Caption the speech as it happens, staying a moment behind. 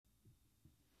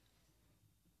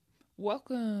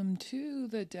Welcome to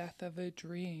the Death of a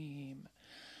Dream.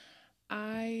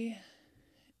 I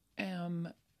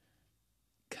am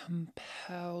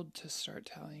compelled to start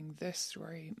telling this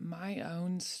story, my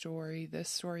own story, this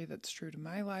story that's true to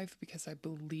my life, because I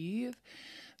believe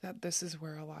that this is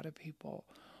where a lot of people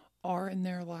are in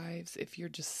their lives. If you're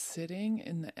just sitting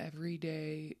in the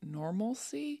everyday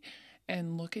normalcy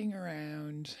and looking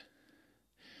around,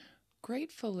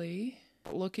 gratefully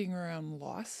looking around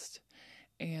lost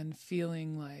and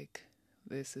feeling like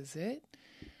this is it.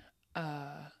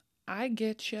 I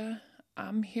get you.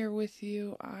 I'm here with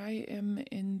you. I am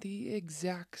in the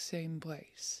exact same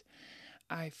place.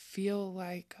 I feel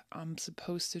like I'm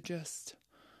supposed to just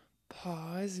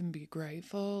pause and be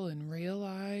grateful and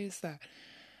realize that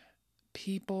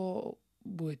people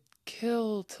would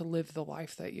kill to live the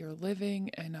life that you're living,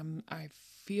 and I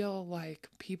feel like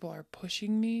people are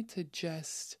pushing me to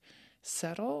just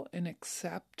settle and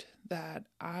accept that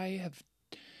I have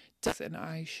done and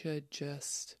I should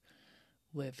just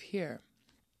live here.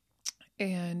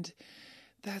 And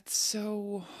that's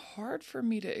so hard for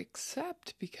me to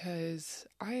accept because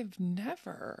I've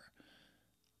never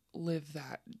lived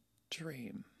that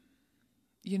dream.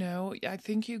 You know, I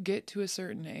think you get to a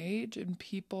certain age and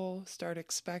people start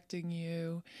expecting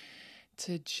you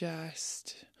to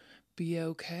just be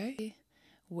okay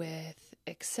with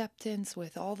acceptance,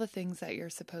 with all the things that you're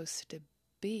supposed to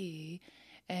be,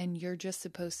 and you're just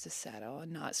supposed to settle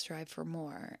and not strive for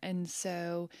more. And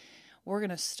so we're going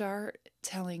to start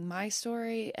telling my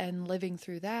story and living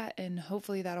through that, and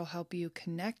hopefully that'll help you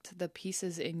connect the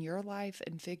pieces in your life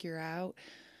and figure out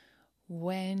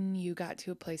when you got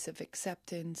to a place of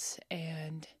acceptance,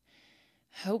 and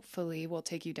hopefully will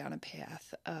take you down a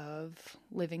path of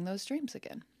living those dreams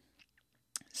again.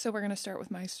 So we're going to start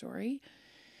with my story.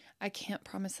 I can't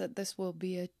promise that this will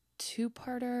be a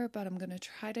two-parter, but I'm going to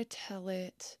try to tell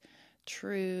it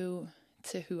true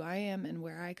to who I am and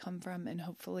where I come from, and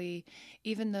hopefully,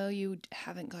 even though you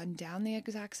haven't gone down the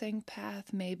exact same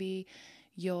path, maybe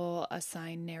you'll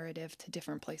assign narrative to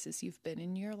different places you've been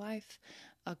in your life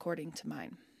according to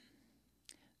mine.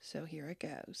 So here it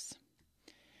goes.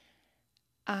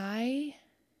 I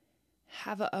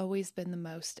have always been the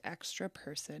most extra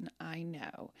person I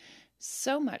know.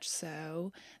 So much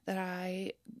so that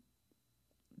I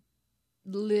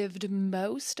lived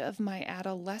most of my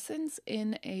adolescence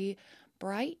in a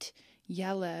bright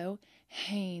yellow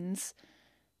Hanes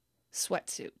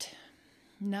sweatsuit.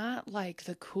 Not like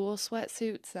the cool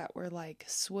sweatsuits that were like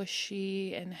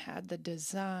swooshy and had the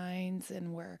designs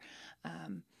and were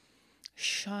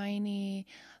shiny,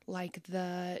 like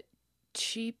the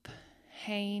cheap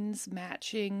Hanes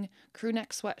matching crew neck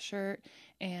sweatshirt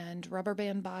and rubber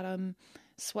band bottom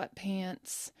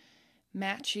sweatpants,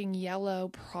 matching yellow,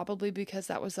 probably because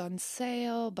that was on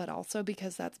sale, but also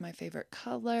because that's my favorite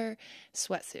color,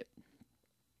 sweatsuit.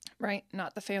 Right?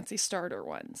 Not the fancy starter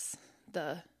ones,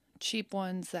 the cheap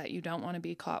ones that you don't want to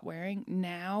be caught wearing.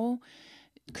 Now,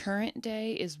 current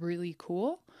day is really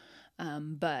cool,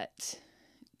 but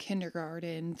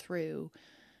kindergarten through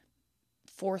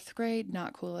fourth grade,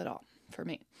 not cool at all for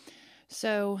me.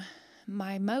 So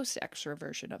my most extra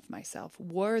version of myself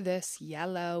wore this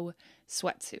yellow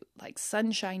sweatsuit, like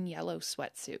sunshine yellow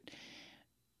sweatsuit,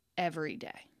 every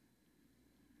day.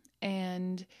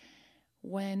 And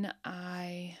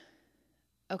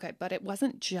but it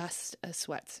wasn't just a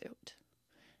sweatsuit.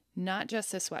 Not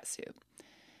just a sweatsuit.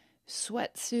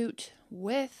 Sweatsuit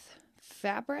with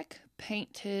fabric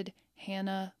painted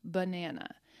Hannah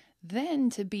banana. Then,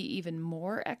 to be even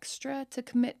more extra, to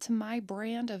commit to my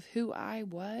brand of who I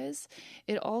was,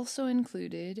 it also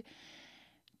included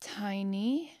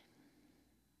tiny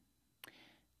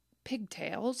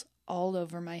pigtails all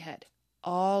over my head.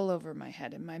 All over my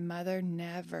head. And my mother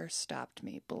never stopped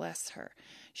me, bless her.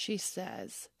 She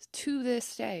says, to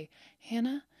this day,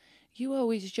 Hannah, you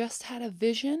always just had a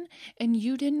vision and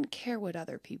you didn't care what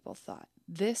other people thought.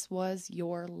 This was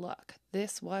your look.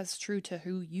 This was true to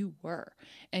who you were.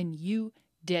 And you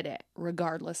did it.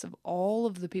 Regardless of all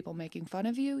of the people making fun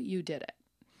of you, you did it.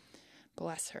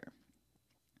 Bless her.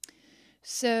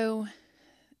 So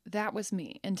that was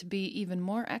me. And to be even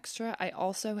more extra, I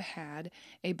also had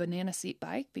a banana seat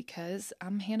bike because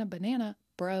I'm Hannah Banana.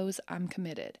 Bros, I'm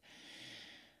committed.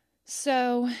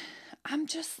 So I'm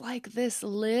just like this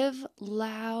live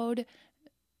loud,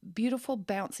 beautiful,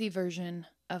 bouncy version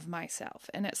of myself.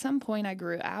 And at some point I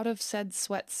grew out of said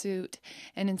sweatsuit,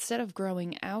 and instead of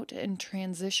growing out and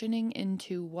transitioning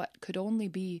into what could only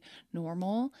be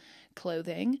normal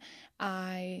clothing,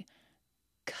 I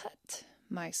cut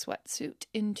my sweatsuit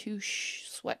into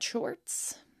sweat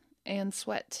shorts and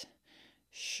sweat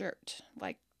shirt,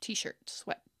 like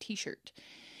sweat t-shirt.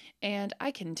 And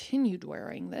I continued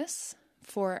wearing this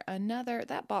for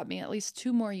that bought me at least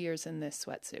 2 more years in this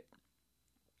sweatsuit.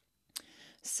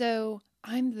 So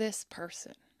I'm this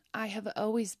person. I have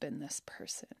always been this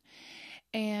person.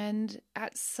 And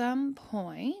at some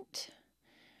point,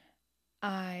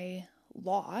 I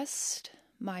lost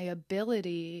my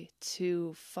ability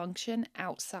to function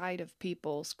outside of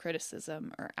people's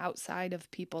criticism or outside of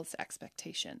people's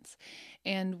expectations.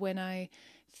 And when I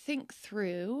think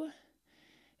through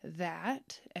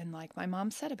that, and like my mom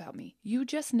said about me, you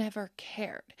just never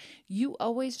cared. You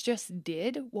always just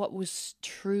did what was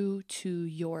true to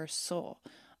your soul.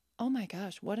 Oh my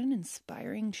gosh, what an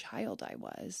inspiring child I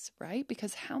was, right?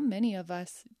 Because how many of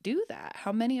us do that?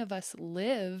 How many of us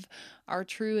live our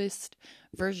truest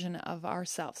version of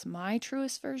ourselves? My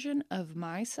truest version of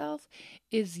myself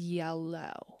is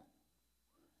yellow.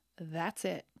 That's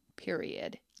it,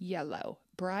 period. Yellow.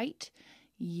 Bright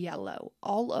yellow.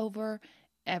 All over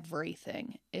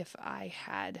everything. If I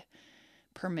had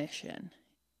permission,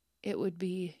 it would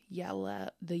be yellow,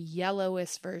 the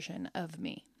yellowest version of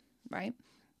me, right?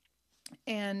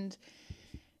 And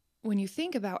when you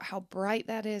think about how bright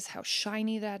that is, how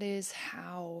shiny that is,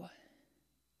 how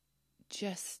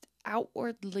just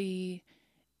outwardly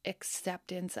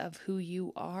acceptance of who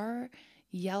you are,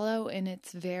 yellow in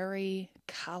its very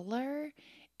color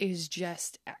is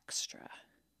just extra,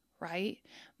 right?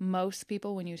 Most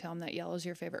people, when you tell them that yellow is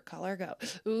your favorite color, go,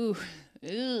 ooh,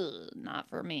 not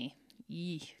for me.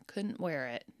 Couldn't wear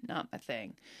it. Not my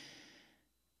thing.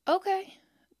 Okay.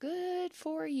 Good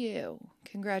for you.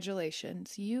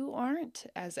 Congratulations. You aren't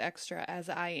as extra as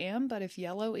I am, but if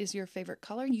yellow is your favorite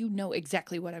color, you know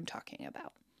exactly what I'm talking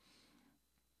about.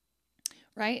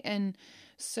 Right? And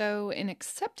so in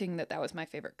accepting that that was my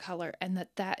favorite color and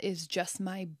that is just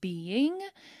my being,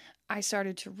 I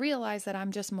started to realize that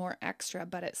I'm just more extra.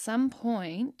 But at some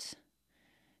point,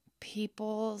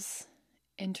 people's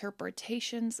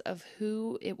interpretations of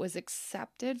who it was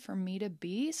accepted for me to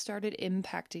be started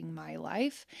impacting my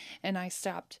life, and I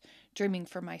stopped dreaming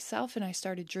for myself and I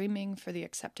started dreaming for the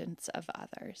acceptance of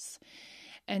others.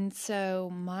 And so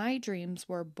my dreams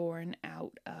were born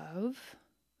out of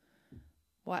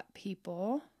what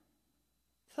people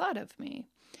thought of me.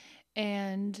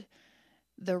 And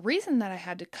the reason that I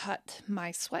had to cut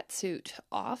my sweatsuit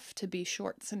off to be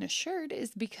shorts and a shirt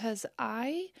is because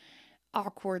I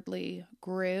awkwardly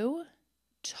grew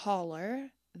taller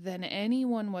than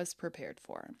anyone was prepared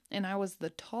for. And I was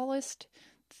the tallest,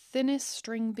 thinnest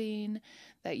string bean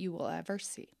that you will ever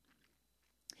see.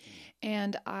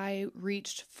 And I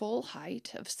reached full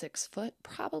height of 6 foot,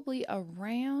 probably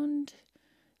around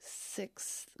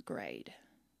 6th grade.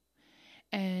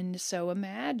 And so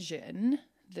imagine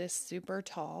this super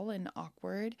tall and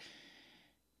awkward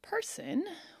person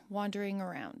wandering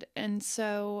around. And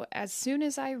so as soon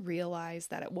as I realized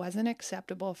that it wasn't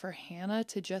acceptable for Hannah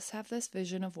to just have this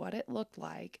vision of what it looked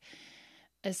like,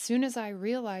 as soon as I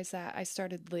realized that, I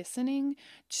started listening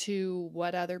to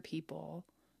what other people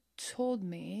told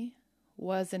me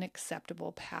was an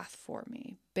acceptable path for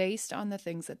me based on the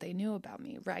things that they knew about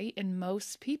me, right? And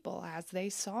most people, as they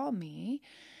saw me,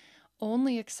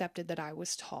 only accepted that I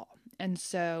was tall. And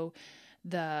so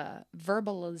the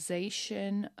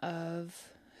verbalization of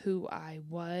who I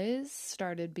was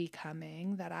started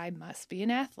becoming that I must be an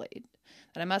athlete,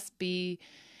 that I must be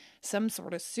some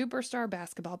sort of superstar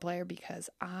basketball player because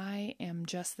I am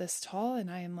just this tall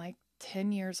and I am like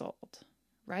 10 years old,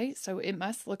 right? So it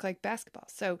must look like basketball.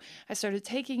 So I started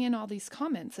taking in all these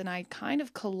comments and I kind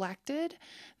of collected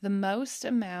the most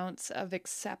amounts of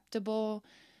acceptable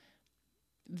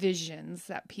visions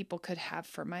that people could have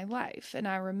for my life. And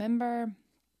I remember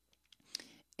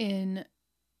in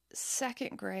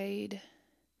 2nd grade,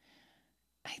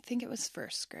 I think it was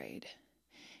 1st grade.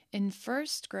 In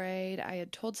 1st grade, I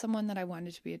had told someone that I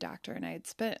wanted to be a doctor, and I had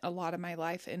spent a lot of my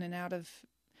life in and out of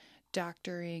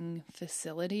doctoring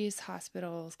facilities,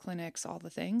 hospitals, clinics, all the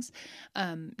things.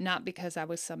 Not because I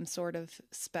was some sort of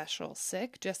special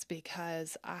sick, just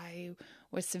because I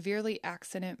was severely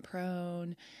accident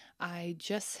prone. I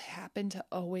just happened to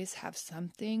always have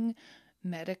something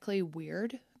medically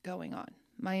weird going on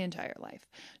my entire life.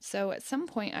 So at some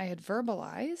point I had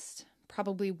verbalized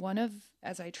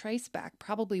as I trace back,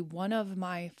 probably one of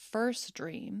my first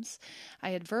dreams, I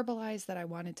had verbalized that I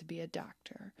wanted to be a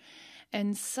doctor.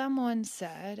 And someone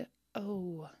said,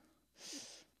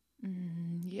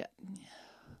 yeah.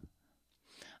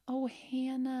 Oh,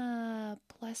 Hannah,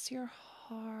 bless your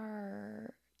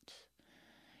heart.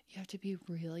 You have to be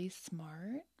really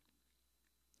smart.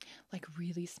 Like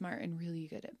really smart and really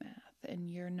good at math. And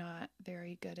you're not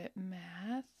very good at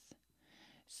math.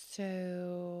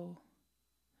 So,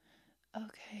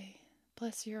 okay,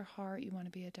 bless your heart, you want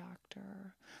to be a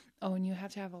doctor. Oh, and you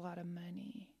have to have a lot of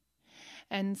money.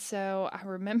 And so I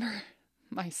remember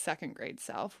my second grade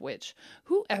self, which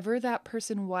whoever that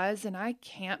person was, and I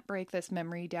can't break this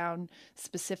memory down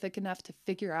specific enough to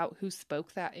figure out who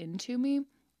spoke that into me,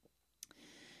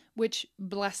 which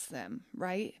bless them,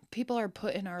 right? People are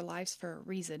put in our lives for a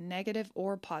reason, negative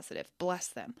or positive. Bless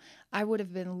them. I would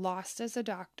have been lost as a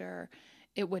doctor.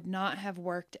 It would not have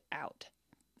worked out.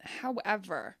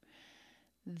 However,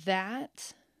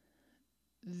 that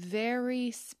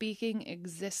very speaking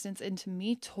existence into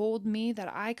me told me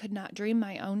that I could not dream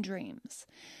my own dreams,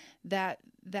 that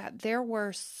there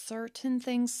were certain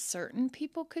things certain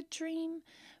people could dream,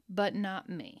 but not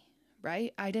me,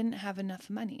 right? I didn't have enough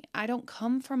money. I don't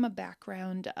come from a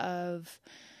background of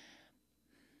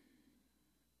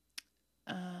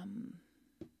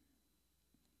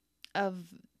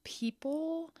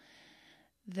people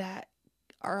that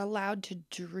are allowed to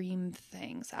dream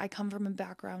things. I come from a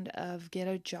background of get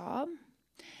a job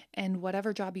and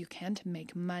whatever job you can to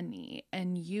make money.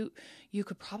 And you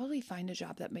could probably find a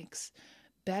job that makes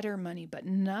better money, but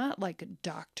not like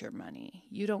doctor money.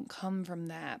 You don't come from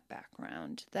that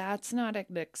background. That's not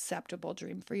an acceptable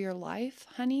dream for your life,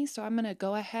 honey. So I'm going to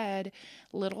go ahead,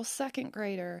 little second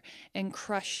grader, and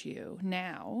crush you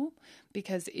now.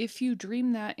 Because if you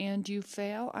dream that and you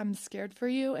fail, I'm scared for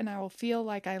you, and I will feel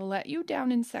like I let you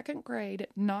down in second grade,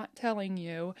 not telling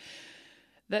you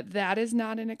that that is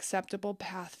not an acceptable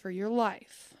path for your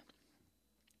life.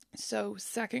 So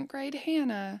second grade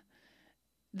Hannah,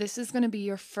 this is going to be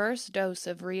your first dose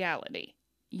of reality.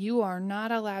 You are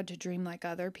not allowed to dream like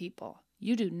other people.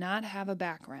 You do not have a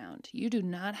background. You do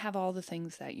not have all the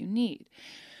things that you need.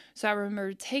 So I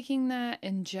remember taking that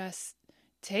and just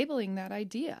tabling that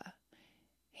idea.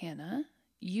 Hannah,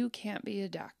 you can't be a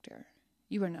doctor.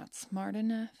 You are not smart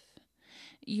enough.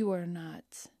 You are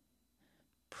not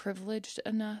privileged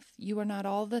enough. You are not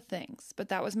all the things. But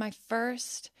that was my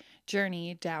first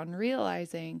journey down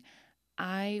realizing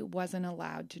I wasn't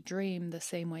allowed to dream the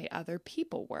same way other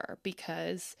people were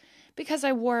because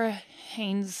I wore a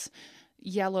Hanes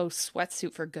yellow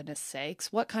sweatsuit, for goodness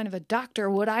sakes. What kind of a doctor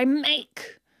would I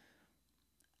make?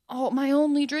 Oh, my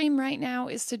only dream right now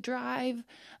is to drive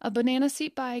a banana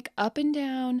seat bike up and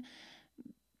down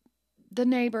the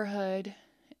neighborhood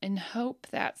and hope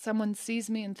that someone sees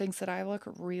me and thinks that I look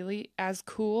really as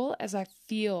cool as I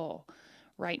feel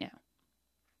right now.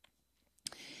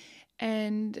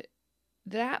 And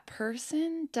that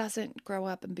person doesn't grow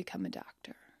up and become a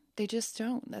doctor. They just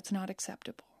don't. That's not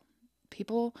acceptable.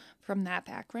 People from that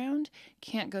background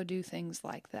can't go do things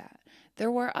like that. There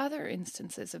were other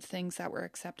instances of things that were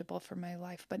acceptable for my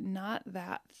life, but not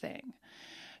that thing.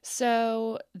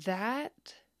 So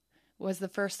that was the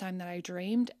first time that I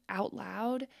dreamed out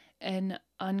loud and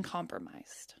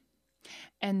uncompromised.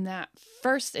 And that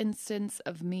first instance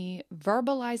of me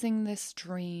verbalizing this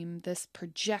dream, this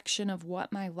projection of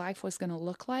what my life was going to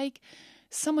look like,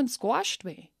 someone squashed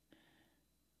me,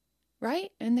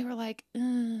 right? And they were like,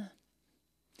 no,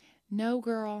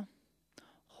 girl,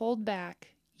 hold back.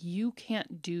 You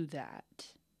can't do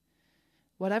that.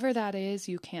 Whatever that is,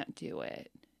 you can't do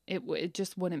it. It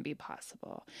just wouldn't be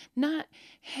possible. Not,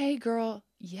 hey, girl,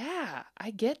 yeah,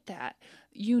 I get that.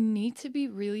 You need to be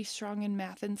really strong in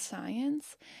math and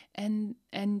science, and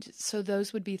so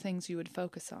those would be things you would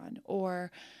focus on.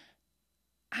 Or,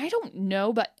 I don't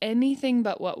know, but anything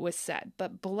but what was said.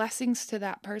 But blessings to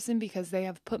that person because they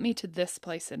have put me to this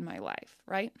place in my life,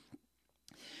 right?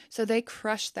 So they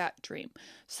crushed that dream.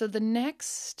 So the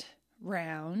next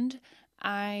round,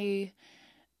 I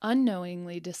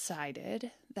unknowingly decided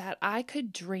that I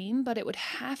could dream, but it would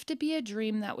have to be a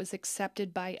dream that was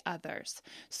accepted by others.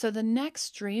 So the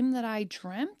next dream that I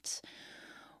dreamt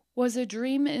was a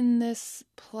dream in this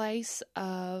place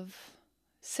of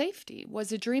safety,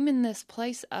 was a dream in this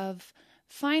place of,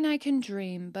 fine, I can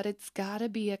dream, but it's got to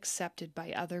be accepted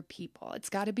by other people. It's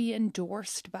got to be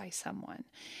endorsed by someone.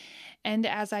 And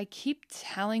as I keep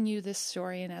telling you this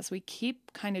story and as we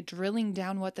keep kind of drilling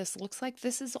down what this looks like,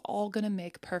 this is all going to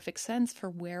make perfect sense for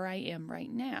where I am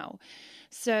right now.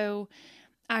 So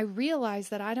I realize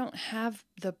that I don't have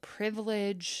the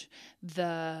privilege,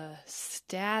 the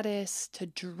status to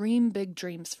dream big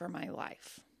dreams for my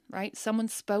life, right? Someone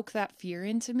spoke that fear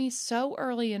into me so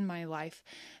early in my life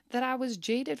that I was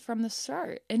jaded from the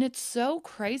start. And it's so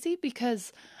crazy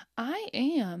because I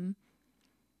am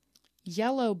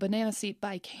yellow banana seat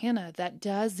bike Hannah that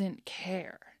doesn't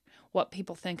care what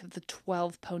people think of the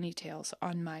 12 ponytails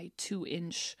on my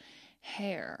 2-inch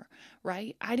hair,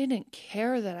 right? I didn't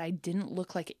care that I didn't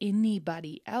look like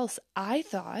anybody else. I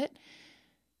thought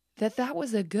that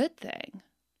was a good thing.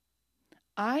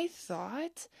 I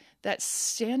thought that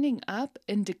standing up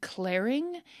and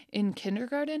declaring in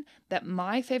kindergarten that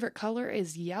my favorite color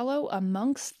is yellow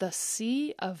amongst the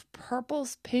sea of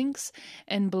purples, pinks,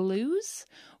 and blues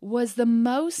was the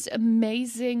most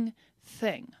amazing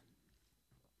thing.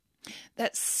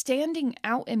 That standing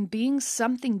out and being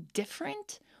something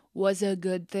different was a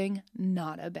good thing,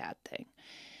 not a bad thing.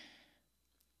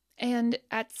 And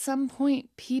at some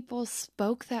point, people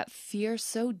spoke that fear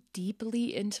so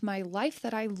deeply into my life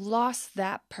that I lost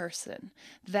that person.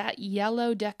 That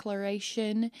yellow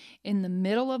declaration in the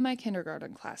middle of my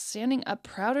kindergarten class, standing up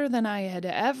prouder than I had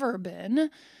ever been,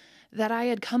 that I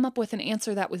had come up with an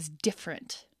answer that was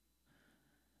different.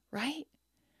 Right?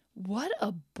 What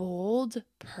a bold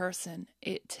person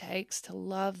it takes to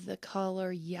love the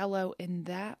color yellow, and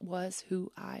that was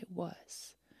who I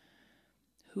was.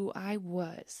 Who I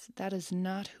was. That is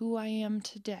not who I am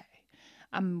today.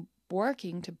 I'm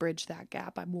working to bridge that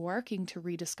gap. I'm working to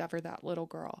rediscover that little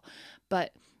girl.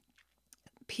 But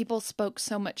people spoke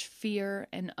so much fear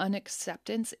and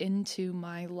unacceptance into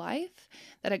my life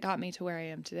that it got me to where I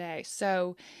am today.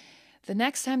 So the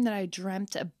next time that I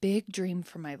dreamt a big dream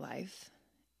for my life,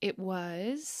 it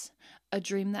was a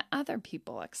dream that other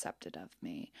people accepted of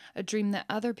me, a dream that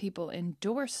other people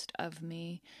endorsed of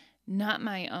me, not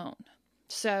my own.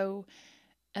 So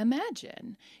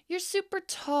imagine you're super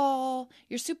tall,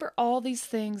 you're super all these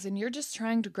things, and you're just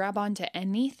trying to grab onto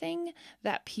anything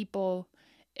that people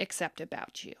accept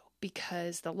about you.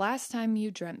 Because the last time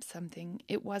you dreamt something,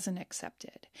 it wasn't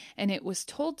accepted. And it was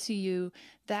told to you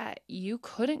that you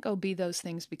couldn't go be those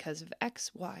things because of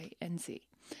X, Y, and Z.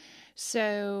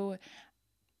 So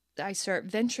I start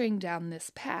venturing down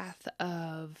this path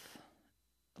of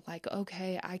like,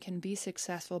 okay, I can be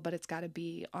successful, but it's got to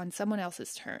be on someone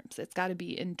else's terms. It's got to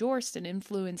be endorsed and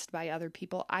influenced by other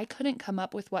people. I couldn't come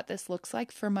up with what this looks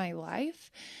like for my life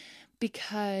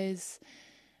because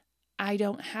I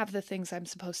don't have the things I'm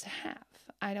supposed to have.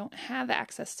 I don't have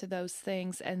access to those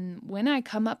things. And when I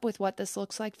come up with what this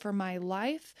looks like for my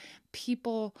life,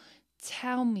 people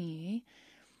tell me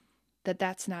that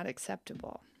that's not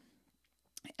acceptable.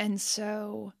 And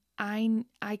so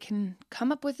I can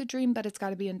come up with a dream, but it's got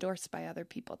to be endorsed by other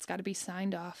people. It's got to be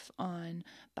signed off on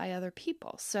by other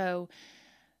people. So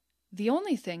the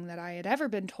only thing that I had ever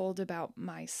been told about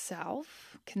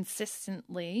myself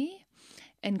consistently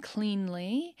and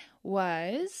cleanly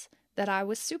was that I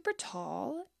was super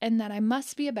tall and that I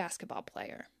must be a basketball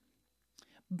player.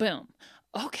 Boom.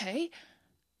 Okay.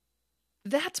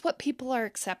 That's what people are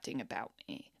accepting about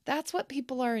me. That's what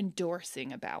people are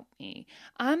endorsing about me.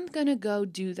 I'm going to go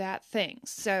do that thing.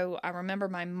 So I remember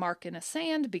my mark in the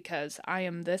sand because I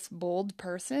am this bold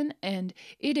person and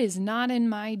it is not in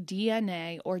my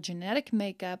DNA or genetic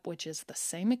makeup, which is the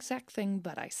same exact thing,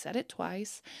 but I said it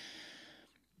twice,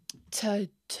 to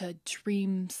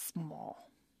dream small,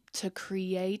 to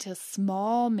create a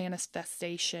small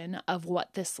manifestation of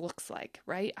what this looks like,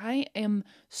 right? I am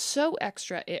so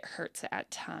extra, it hurts at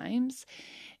times.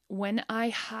 When I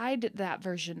hide that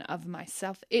version of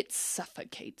myself, it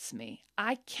suffocates me.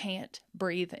 I can't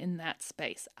breathe in that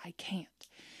space. I can't.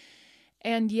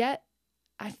 And yet,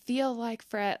 I feel like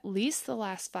for at least the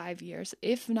last 5 years,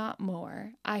 if not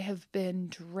more, I have been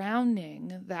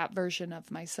drowning that version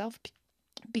of myself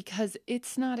because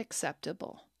it's not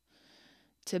acceptable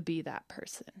to be that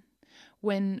person.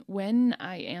 When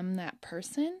I am that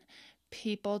person,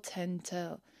 people tend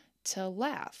to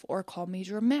laugh or call me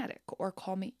dramatic or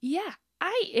call me, yeah,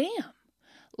 I am.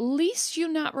 Least you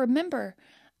not remember,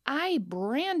 I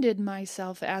branded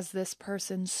myself as this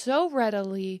person so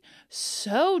readily,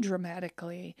 so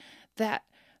dramatically, that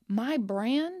my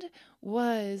brand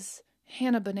was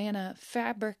Hannah Banana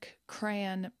fabric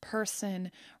crayon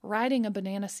person riding a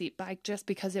banana seat bike just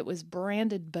because it was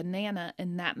branded banana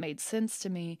and that made sense to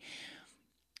me.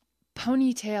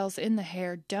 Ponytails in the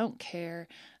hair, don't care.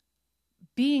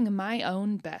 Being my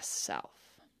own best self,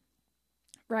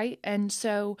 right? And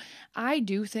so I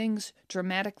do things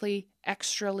dramatically,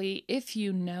 extrally. If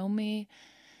you know me,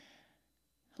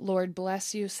 Lord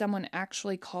bless you, someone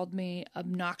actually called me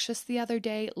obnoxious the other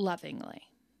day, lovingly,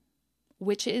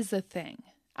 which is a thing.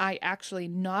 I actually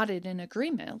nodded in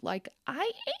agreement, like,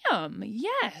 I am,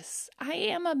 yes, I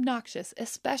am obnoxious,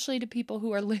 especially to people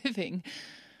who are living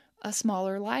a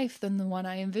smaller life than the one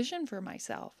I envision for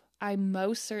myself. I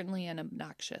most certainly am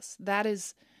obnoxious. That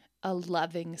is a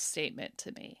loving statement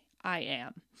to me. I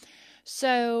am.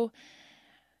 So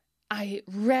I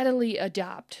readily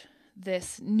adopt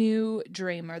this new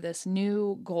dream or this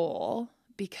new goal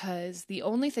because the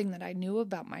only thing that I knew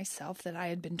about myself that I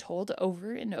had been told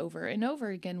over and over and over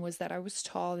again was that I was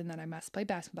tall and that I must play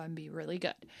basketball and be really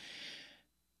good.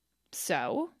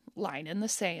 So, line in the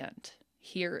sand.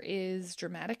 Here is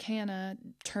dramatic Hannah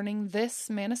turning this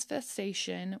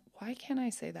manifestation, why can't I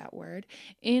say that word,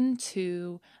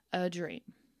 into a dream.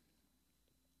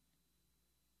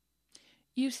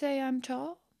 You say I'm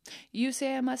tall? You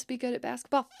say I must be good at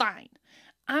basketball? Fine.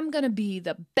 I'm going to be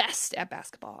the best at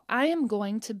basketball. I am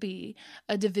going to be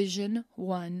a Division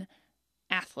I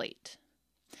athlete.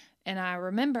 And I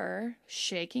remember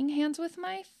shaking hands with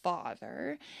my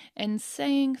father and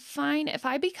saying, fine, if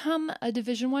I become a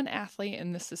Division I athlete,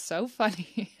 and this is so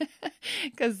funny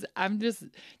because I'm just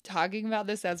talking about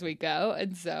this as we go.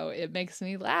 And so it makes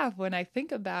me laugh when I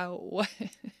think about what,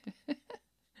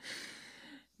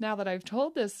 now that I've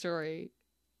told this story,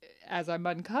 as I'm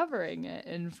uncovering it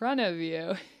in front of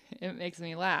you, it makes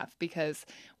me laugh because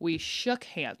we shook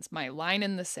hands, my line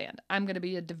in the sand. I'm going to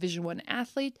be a Division I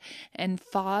athlete. And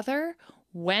Father,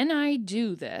 when I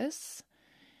do this,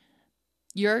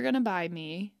 you're going to buy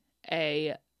me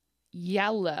a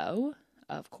yellow,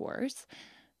 of course,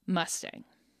 Mustang.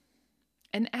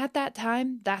 And at that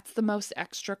time, that's the most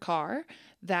extra car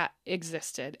that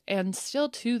existed. And still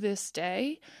to this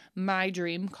day, my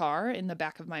dream car in the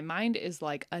back of my mind is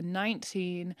like a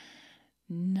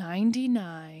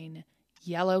 1999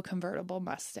 yellow convertible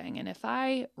Mustang. And if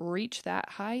I reach that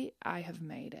height, I have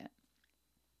made it.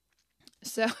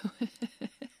 So,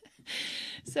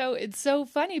 so it's so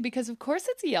funny because of course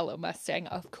it's a yellow Mustang.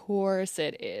 Of course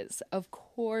it is. Of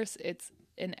course it's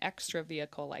an extra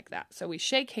vehicle like that. So we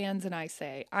shake hands and I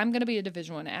say, I'm going to be a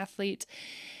Division I athlete.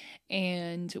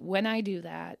 And when I do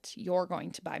that, you're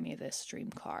going to buy me this dream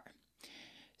car.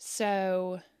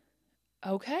 So,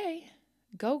 okay,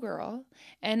 go girl.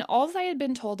 And all I had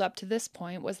been told up to this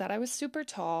point was that I was super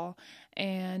tall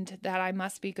and that I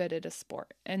must be good at a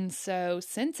sport. And so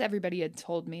since everybody had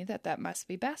told me that that must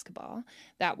be basketball,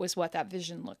 that was what that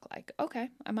vision looked like. Okay,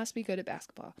 I must be good at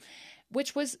basketball,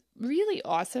 which was really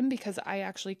awesome because I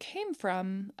actually came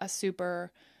from a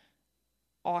super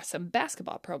awesome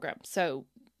basketball program. So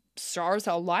stars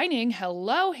aligning.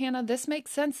 Hello, Hannah. This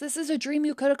makes sense. This is a dream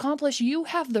you could accomplish. You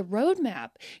have the roadmap.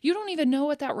 You don't even know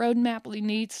what that roadmap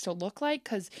needs to look like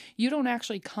because you don't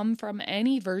actually come from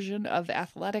any version of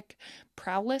athletic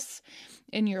prowess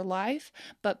in your life.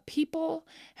 But people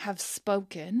have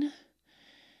spoken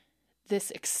this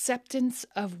acceptance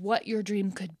of what your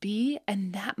dream could be,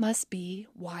 and that must be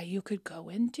why you could go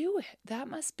and do it. That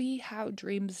must be how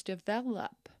dreams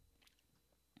develop.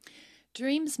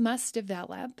 Dreams must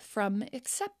develop from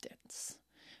acceptance.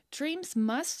 Dreams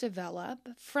must develop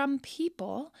from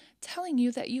people telling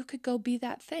you that you could go be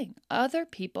that thing. Other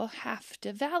people have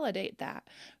to validate that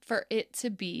for it to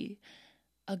be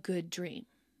a good dream.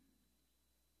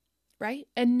 Right?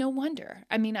 And no wonder.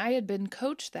 I mean, I had been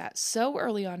coached that so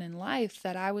early on in life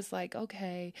that I was like,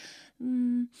 okay,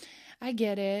 I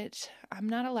get it. I'm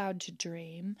not allowed to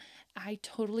dream. I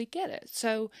totally get it.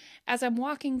 So as I'm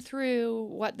walking through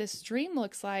what this dream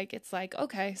looks like, it's like,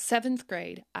 okay, 7th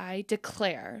grade, I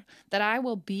declare that I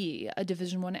will be a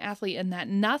Division I athlete and that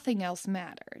nothing else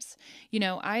matters. You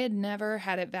know, I had never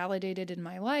had it validated in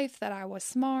my life that I was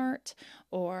smart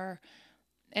or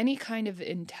any kind of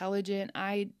intelligent.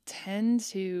 I tend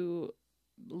to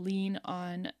lean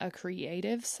on a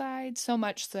creative side, so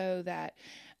much so that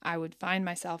I would find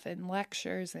myself in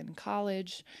lectures in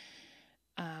college,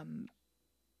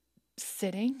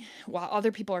 sitting while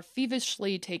other people are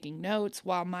feverishly taking notes,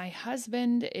 while my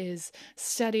husband is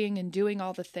studying and doing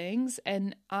all the things.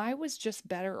 And I was just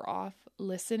better off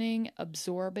listening,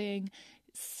 absorbing,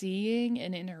 seeing,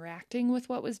 and interacting with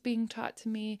what was being taught to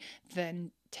me than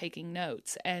taking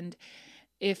notes. And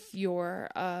if you're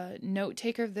a note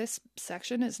taker, this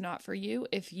section is not for you.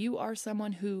 If you are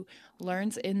someone who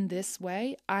learns in this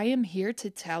way, I am here to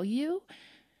tell you,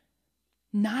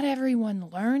 not everyone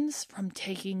learns from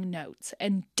taking notes.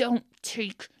 And don't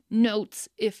take notes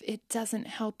if it doesn't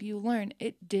help you learn.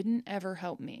 It didn't ever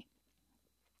help me.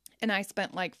 And I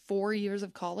spent like 4 years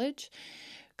of college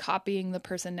copying the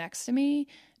person next to me,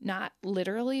 not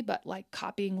literally, but like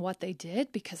copying what they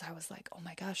did because I was like, oh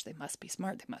my gosh, they must be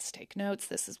smart. They must take notes.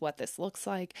 This is what this looks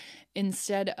like,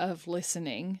 instead of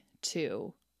listening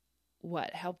to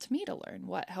what helped me to learn,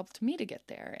 what helped me to get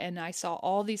there. And I saw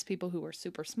all these people who were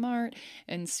super smart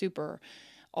and super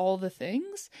all the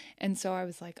things. And so I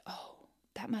was like, oh,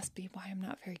 that must be why I'm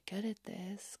not very good at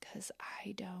this, because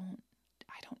I don't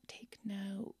take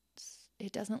notes.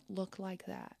 It doesn't look like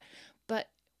that. But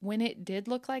when it did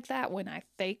look like that, when I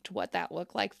faked what that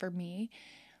looked like for me,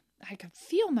 I could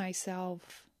feel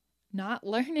myself not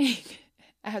learning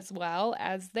as well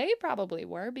as they probably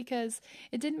were because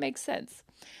it didn't make sense.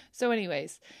 So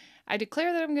anyways, I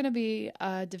declare that I'm going to be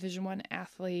a Division I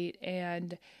athlete,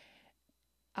 and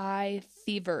I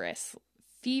feverishly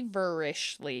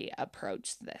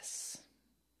approach this.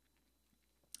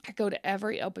 I go to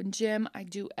every open gym. I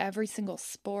do every single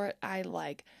sport. I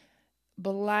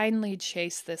blindly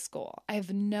chase this goal. I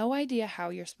have no idea how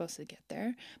you're supposed to get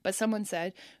there, but someone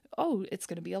said, oh, it's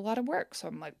going to be a lot of work. So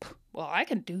I'm like, well, I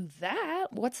can do that.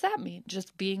 What's that mean?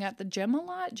 Just being at the gym a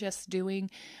lot, just doing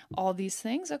all these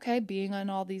things. Okay. Being on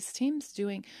all these teams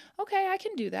okay, I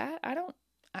can do that. I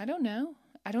don't know.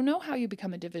 I don't know how you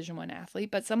become a Division I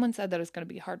athlete, but someone said that it's going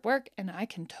to be hard work, and I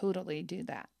can totally do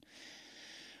that.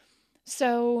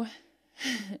 So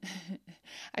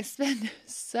I spend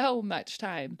so much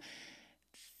time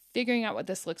figuring out what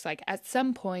this looks like. At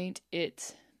some point,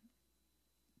 it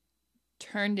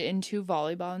turned into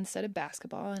volleyball instead of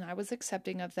basketball, and I was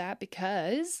accepting of that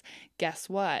because guess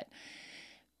what?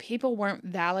 People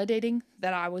weren't validating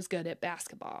that I was good at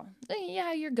basketball.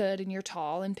 Yeah, you're good and you're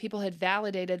tall, and people had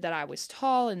validated that I was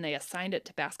tall, and they assigned it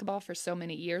to basketball for so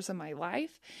many years of my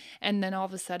life. And then all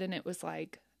of a sudden it was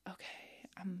like, okay,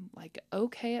 I'm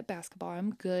okay at basketball.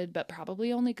 I'm good, but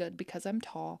probably only good because I'm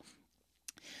tall.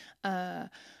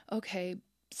 Okay,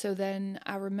 so then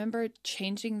I remember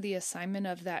changing the assignment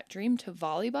of that dream to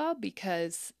volleyball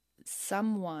because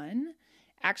someone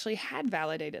actually had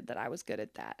validated that I was good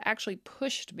at that, actually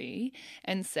pushed me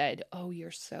and said, oh, you're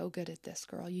so good at this,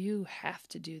 girl. You have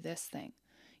to do this thing.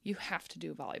 You have to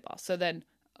do volleyball. So then,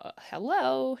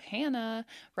 hello, Hannah,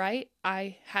 right?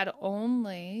 I had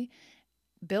only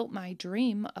built my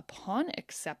dream upon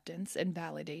acceptance and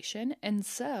validation. And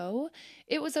so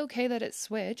it was okay that it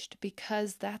switched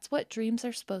because that's what dreams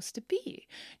are supposed to be.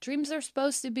 Dreams are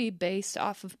supposed to be based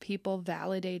off of people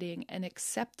validating and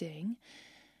accepting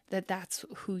that that's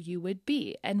who you would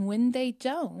be. And when they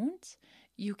don't,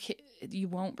 you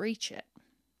won't reach it.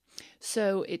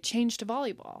 So it changed to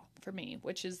volleyball for me,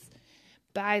 which is,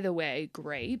 by the way,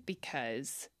 great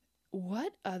because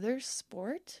what other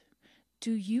sport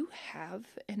do you have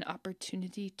an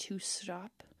opportunity to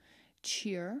stop,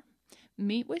 cheer,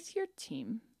 meet with your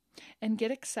team, and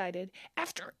get excited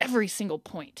after every single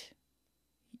point?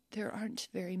 There aren't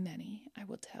very many, I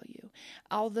will tell you.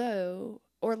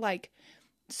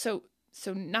 So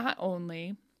not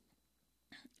only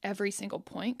every single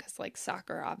point, because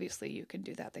soccer, obviously you can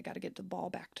do that. They got to get the ball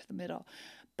back to the middle.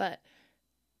 But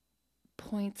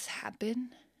points happen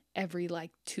every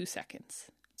 2 seconds.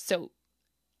 So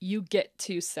you get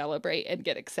to celebrate and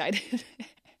get excited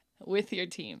with your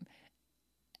team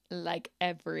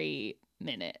every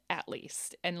minute at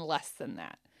least, and less than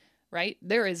that, right?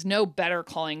 There is no better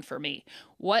calling for me.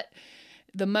 What?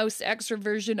 The most extra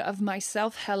version of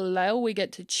myself. Hello, we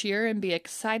get to cheer and be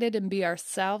excited and be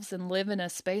ourselves and live in a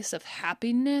space of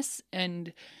happiness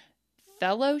and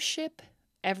fellowship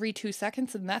every 2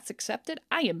 seconds, and that's accepted.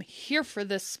 I am here for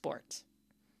this sport.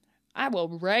 I will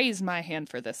raise my hand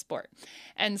for this sport.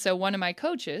 And so one of my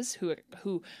coaches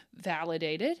who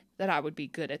validated that I would be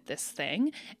good at this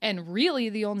thing, and really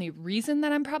the only reason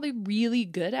that I'm probably really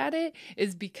good at it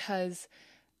is because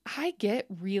I get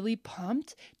really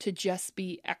pumped to just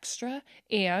be extra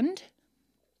and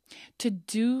to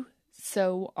do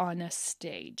so on a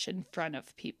stage in front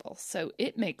of people. So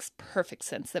it makes perfect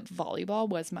sense that volleyball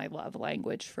was my love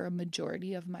language for a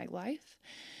majority of my life.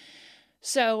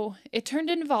 So it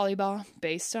turned into volleyball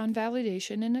based on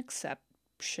validation and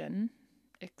acceptance,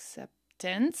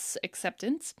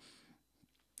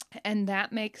 and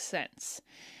that makes sense.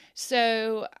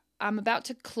 So I'm about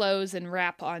to close and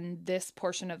wrap on this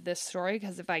portion of this story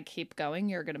because if I keep going,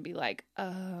 you're going to be like,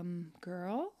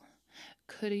 girl,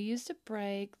 could have used a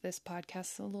break. This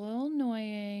podcast's a little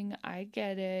annoying. I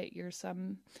get it. You're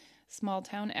some small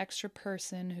town extra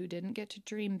person who didn't get to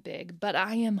dream big, but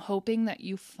I am hoping that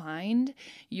you find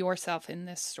yourself in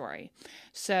this story.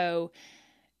 So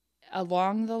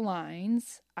along the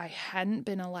lines, I hadn't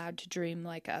been allowed to dream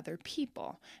like other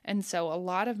people. And so a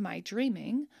lot of my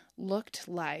dreaming looked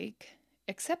like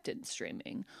acceptance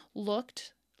dreaming,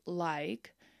 looked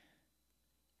like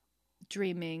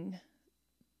dreaming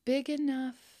big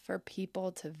enough for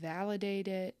people to validate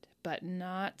it, but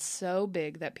not so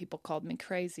big that people called me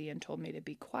crazy and told me to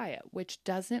be quiet, which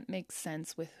doesn't make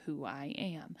sense with who I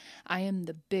am. I am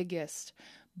the biggest,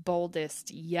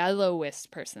 boldest, yellowest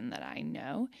person that I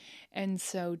know. And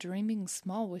so dreaming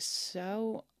small was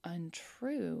so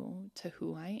untrue to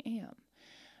who I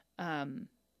am.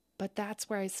 But that's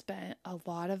where I spent a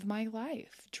lot of my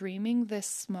life, dreaming this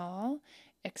small,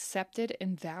 accepted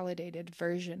and validated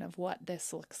version of what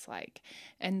this looks like.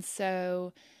 And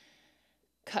so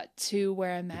cut to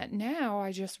where I'm at now,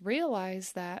 I just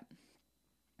realized that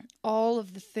all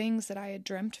of the things that I had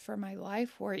dreamt for my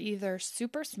life were either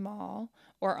super small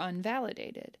or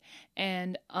unvalidated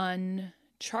and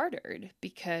unchartered,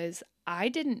 because I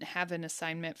didn't have an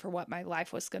assignment for what my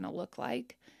life was going to look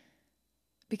like.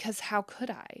 Because how could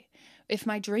I? If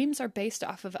my dreams are based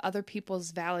off of other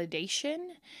people's validation,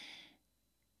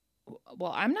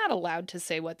 well, I'm not allowed to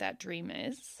say what that dream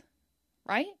is,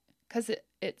 right? Because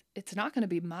it's not going to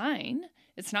be mine.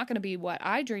 It's not going to be what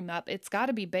I dream up. It's got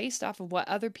to be based off of what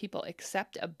other people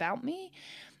accept about me.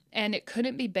 And it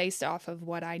couldn't be based off of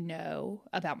what I know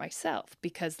about myself,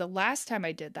 because the last time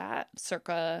I did that,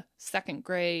 circa second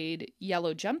grade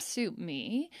yellow jumpsuit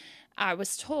me, I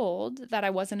was told that I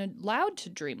wasn't allowed to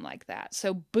dream like that.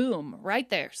 So boom, right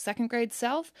there, second grade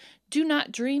self, do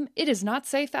not dream. It is not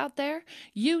safe out there.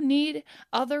 You need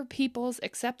other people's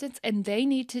acceptance, and they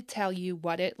need to tell you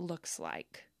what it looks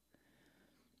like.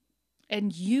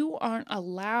 And you aren't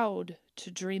allowed to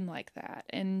dream like that.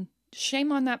 And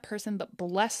shame on that person, but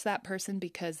bless that person,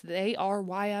 because they are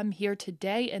why I'm here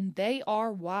today, and they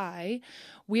are why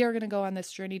we are going to go on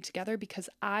this journey together, because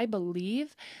I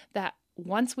believe that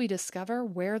once we discover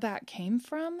where that came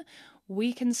from,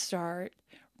 we can start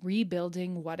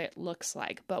rebuilding what it looks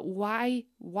like. But why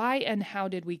and how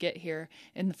did we get here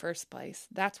in the first place?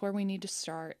 That's where we need to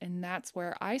start. And that's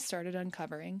where I started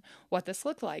uncovering what this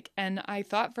looked like. And I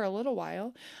thought for a little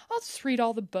while, I'll just read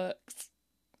all the books.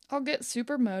 I'll get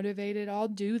super motivated. I'll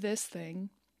do this thing.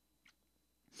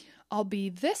 I'll be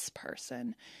this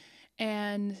person.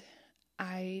 And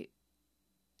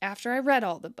after I read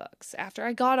all the books, after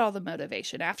I got all the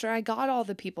motivation, after I got all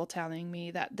the people telling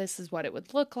me that this is what it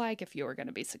would look like if you were going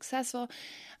to be successful,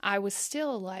 I was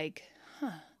still like,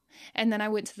 huh. And then I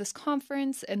went to this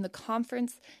conference, and the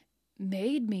conference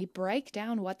made me break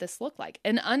down what this looked like.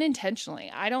 And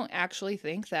unintentionally, I don't actually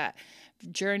think that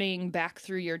journeying back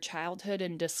through your childhood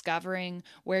and discovering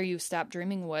where you stopped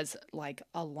dreaming was like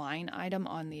a line item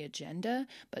on the agenda,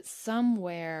 but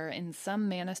somewhere in some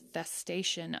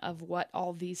manifestation of what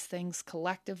all these things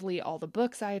collectively, all the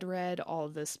books I had read, all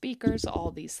the speakers,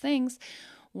 all these things,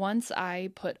 once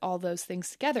I put all those things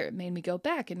together, it made me go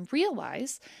back and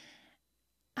realize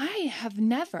I have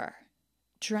never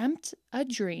dreamt a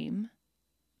dream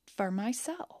for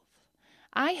myself.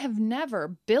 I have never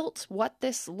built what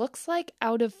this looks like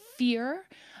out of fear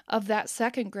of that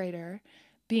second grader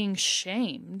being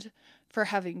shamed for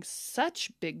having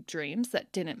such big dreams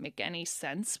that didn't make any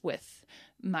sense with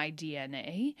my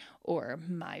DNA or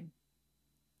my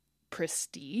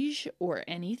prestige or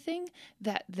anything.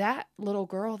 That little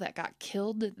girl that got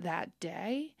killed that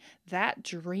day, that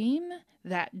dream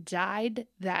that died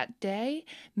that day,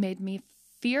 made me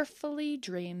fearfully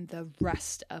dream the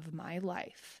rest of my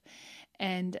life.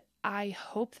 And I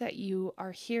hope that you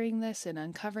are hearing this and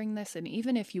uncovering this. And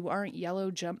even if you aren't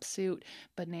yellow jumpsuit,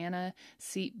 banana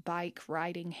seat bike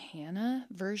riding Hannah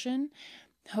version,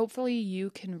 hopefully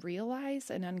you can realize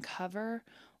and uncover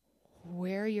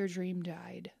where your dream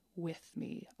died with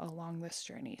me along this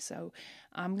journey. So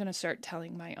I'm going to start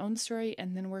telling my own story,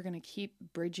 and then we're going to keep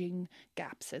bridging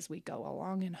gaps as we go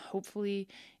along. And hopefully,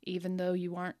 even though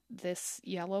you aren't this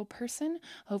yellow person,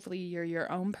 hopefully you're your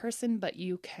own person, but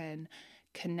you can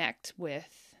connect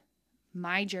with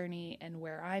my journey and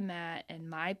where I'm at and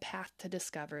my path to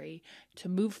discovery to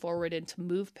move forward and to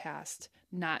move past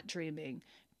not dreaming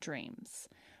dreams.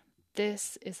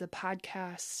 This is a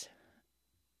podcast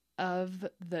of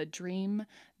the dream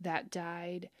that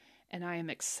died, and I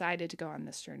am excited to go on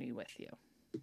this journey with you.